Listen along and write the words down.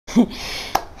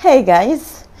Hey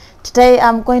guys, today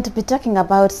I'm going to be talking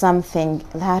about something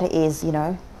that is,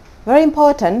 very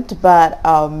important, but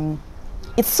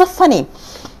it's so funny.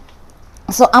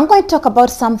 So I'm going to talk about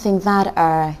something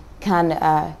that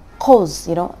can cause,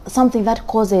 something that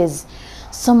causes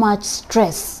so much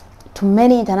stress to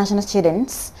many international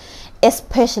students,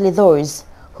 especially those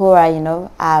who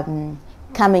are,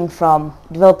 coming from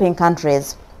developing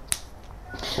countries.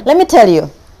 Let me tell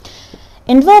you,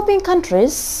 in developing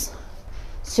countries,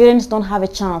 students don't have a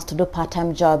chance to do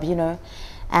part-time job,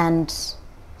 and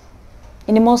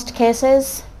in most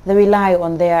cases, they rely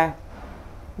on their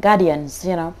guardians,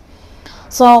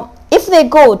 So if they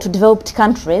go to developed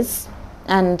countries,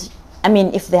 and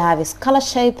if they have a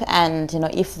scholarship and,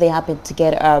 if they happen to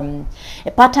get a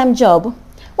part-time job,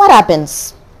 what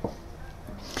happens?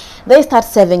 They start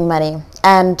saving money.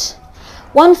 And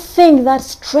one thing that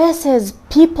stresses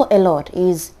people a lot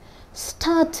is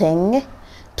starting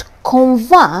to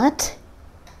convert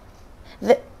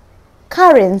the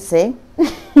currency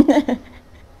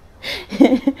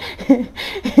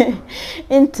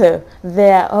into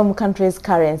their home country's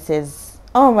currencies.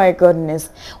 Oh my goodness.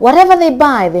 Whatever they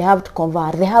buy, they have to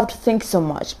convert. They have to think so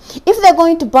much. If they're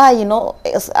going to buy,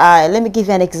 let me give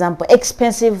you an example.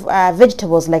 Expensive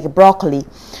vegetables like broccoli.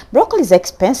 Broccoli is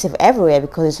expensive everywhere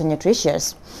because it's so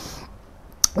nutritious.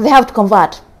 They have to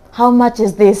convert. How much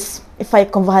is this if I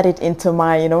convert it into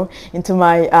my, into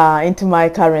my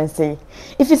currency?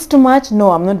 If it's too much,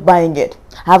 no, I'm not buying it.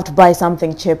 I have to buy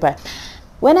something cheaper.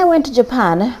 When I went to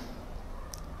Japan,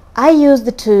 I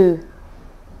used to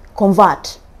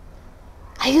convert.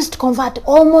 I used to convert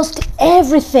almost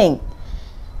everything.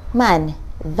 Man,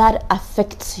 that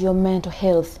affects your mental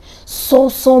health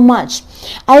so much.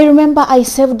 I remember I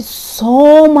saved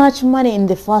so much money in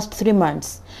the first 3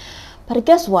 months. But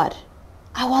guess what?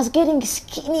 I was getting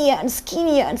skinnier and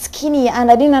skinnier and skinnier, and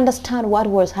I didn't understand what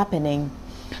was happening.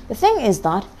 The thing is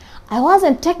that I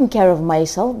wasn't taking care of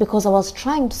myself because I was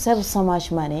trying to save so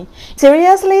much money.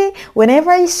 Seriously,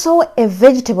 whenever I saw a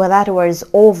vegetable that was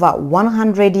over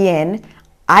 100 yen,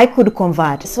 I could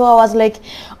convert. So I was like,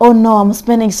 oh no, I'm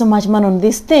spending so much money on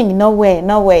this thing. No way,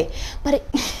 no way. But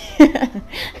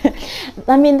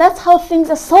that's how things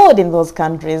are sold in those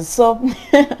countries. So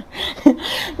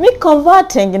me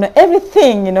converting,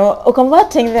 everything,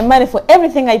 converting the money for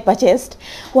everything I purchased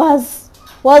was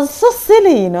so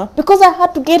silly, because I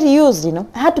had to get used,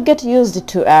 I had to get used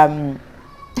to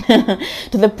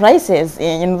to the prices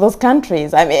in those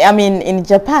countries. In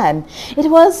Japan, it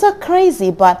was so crazy.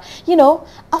 But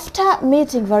after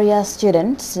meeting various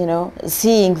students,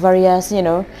 seeing various,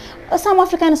 some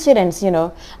African students,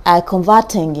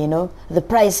 converting, the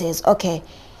prices. Okay,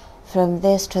 from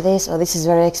this to this, or this is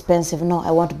very expensive. No,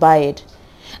 I won't buy it.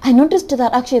 I noticed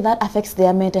that actually that affects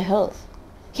their mental health.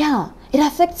 Yeah, it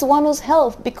affects one's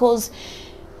health because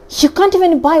you can't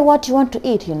even buy what you want to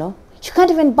eat, You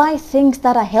can't even buy things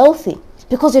that are healthy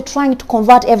because you're trying to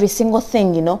convert every single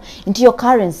thing, into your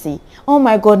currency. Oh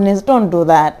my goodness, don't do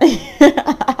that.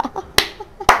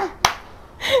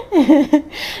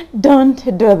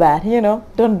 Don't do that,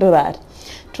 don't do that.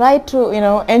 Try to,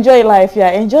 enjoy life.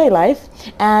 Yeah, enjoy life.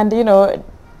 And,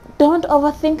 don't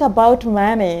overthink about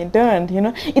money. Don't,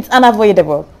 it's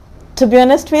unavoidable. To be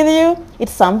honest with you,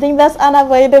 it's something that's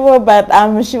unavoidable, but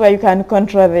I'm sure you can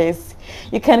control this.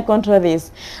 You can control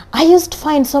this. I used to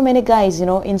find so many guys, in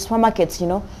supermarkets,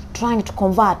 trying to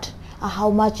convert. How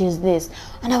much is this?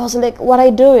 And I was like, what are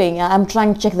you doing? I'm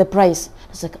trying to check the price.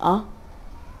 It's like,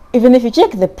 even if you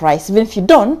check the price, even if you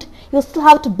don't, you'll still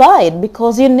have to buy it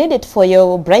because you need it for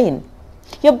your brain.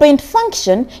 Your brain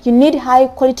function, you need high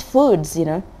quality foods,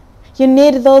 You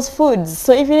need those foods.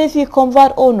 So even if you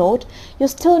convert or not, you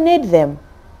still need them.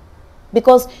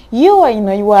 Because you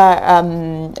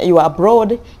are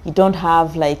abroad, you don't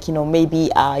have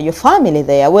maybe your family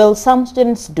there. Well, some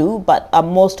students do, but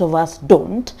most of us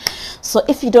don't. So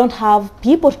if you don't have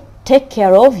people to take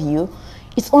care of you,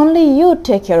 it's only you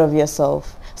take care of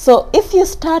yourself. So if you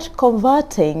start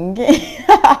converting, if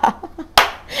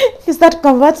you start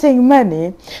converting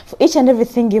money for each and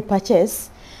everything you purchase,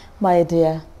 my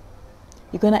dear,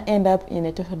 you're going to end up in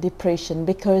a total depression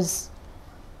because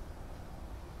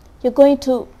you're going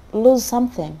to lose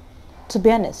something, to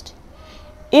be honest.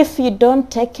 If you don't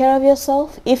take care of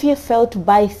yourself, if you fail to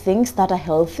buy things that are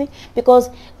healthy, because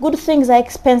good things are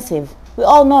expensive, we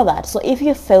all know that. So if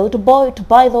you fail to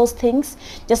buy those things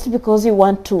just because you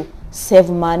want to save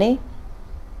money,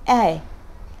 there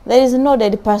is no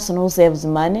dead person who saves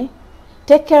money.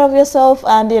 Take care of yourself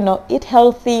and, eat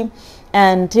healthy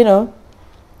and,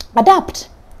 adapt.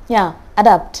 Yeah,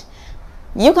 adapt.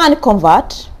 You can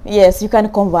convert, Yes, you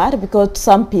can convert because to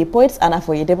some people it's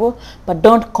unavoidable, but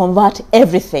don't convert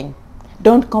everything.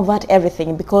 Don't convert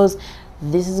everything because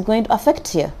this is going to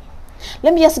affect you.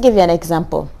 Let me just give you an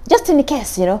example. Just in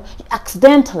case, you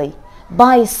accidentally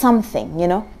buy something,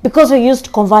 because you're used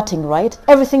to converting, right?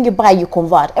 Everything you buy, you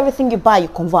convert. Everything you buy, you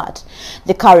convert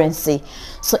the currency.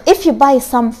 So if you buy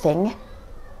something,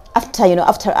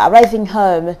 after arriving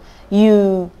home,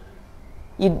 you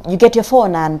get your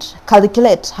phone and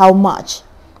calculate how much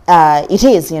it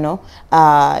is, in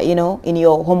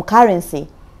your home currency,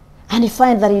 and you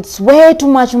find that it's way too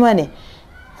much money.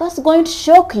 That's going to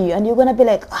shock you, and you're going to be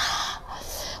like,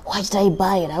 why did I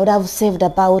buy it? I would have saved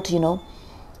about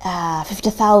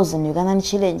 50,000 Ugandan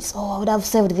shillings. Oh, I would have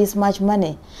saved this much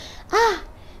money.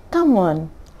 Come on,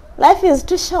 life is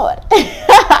too short.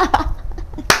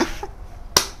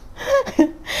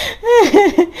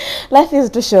 Life is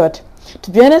too short.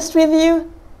 To be honest with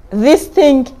you, this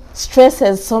thing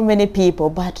stresses so many people,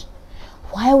 but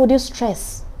why would you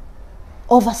stress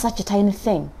over such a tiny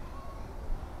thing?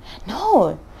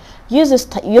 No, use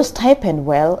your stipend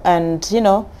well, and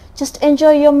just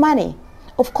enjoy your money.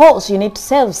 Of course, you need to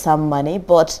save some money,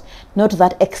 but not to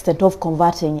that extent of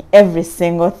converting every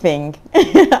single thing.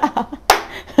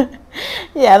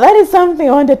 Yeah, that is something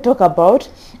I want to talk about.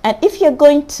 And if you're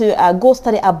going to go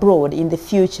study abroad in the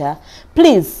future,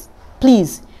 please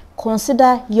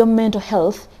consider your mental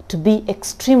health to be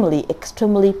extremely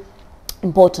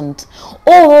important.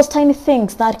 All those tiny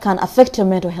things that can affect your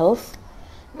mental health,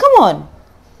 come on,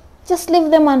 just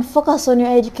leave them and focus on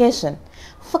your education.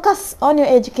 Focus on your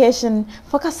education.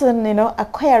 Focus on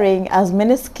acquiring as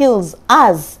many skills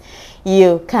as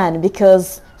you can,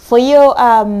 because for your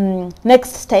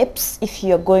next steps, if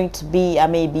you're going to be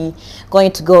maybe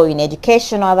going to go in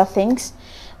education or other things,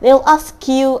 they'll ask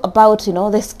you about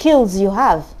the skills you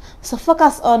have. So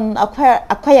focus on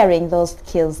acquiring those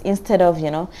skills instead of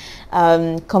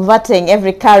converting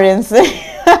every currency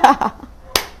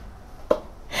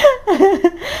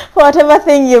for whatever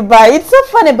thing you buy. It's so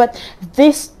funny, but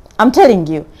this, I'm telling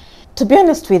you, to be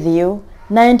honest with you,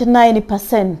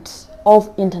 99%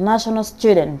 of international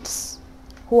students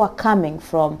who are coming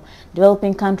from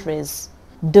developing countries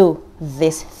do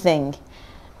this thing,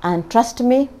 and trust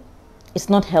me, it's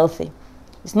not healthy.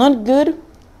 It's not good,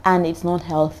 and it's not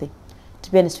healthy,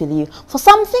 to be honest with you. For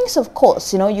some things, of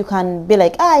course, you can be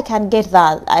like, I can get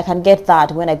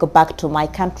that when I go back to my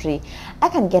country. I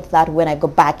can get that when I go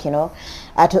back,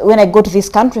 when I go to this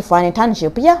country for an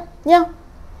internship. Yeah.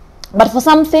 But for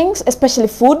some things, especially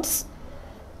foods,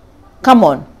 come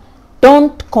on,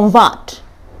 don't convert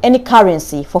any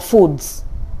currency for foods.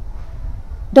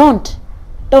 Don't.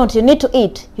 You need to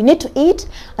eat. You need to eat,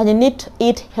 and you need to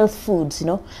eat health foods,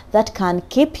 that can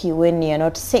keep you when you're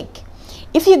not sick.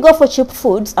 If you go for cheap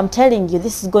foods, I'm telling you,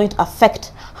 this is going to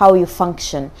affect how you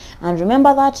function. And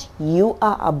remember that you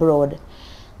are abroad.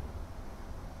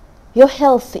 Your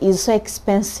health is so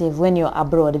expensive when you're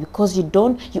abroad because you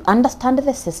understand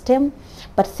the system,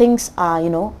 but things are,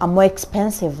 are more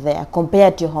expensive there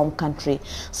compared to your home country.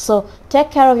 So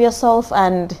take care of yourself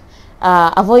and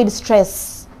avoid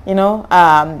stress, in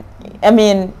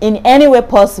any way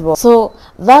possible. So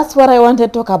that's what I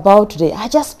wanted to talk about today. I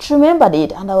just remembered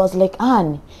it, and I was like,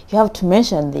 Anne, you have to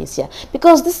mention this,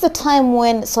 because this is the time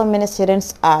when so many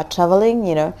students are traveling,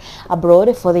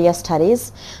 abroad for their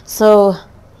studies. So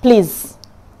please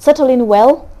settle in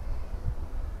well.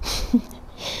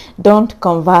 Don't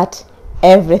convert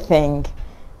everything.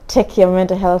 Take your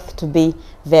mental health to be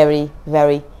very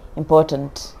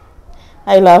important.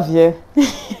 I love you.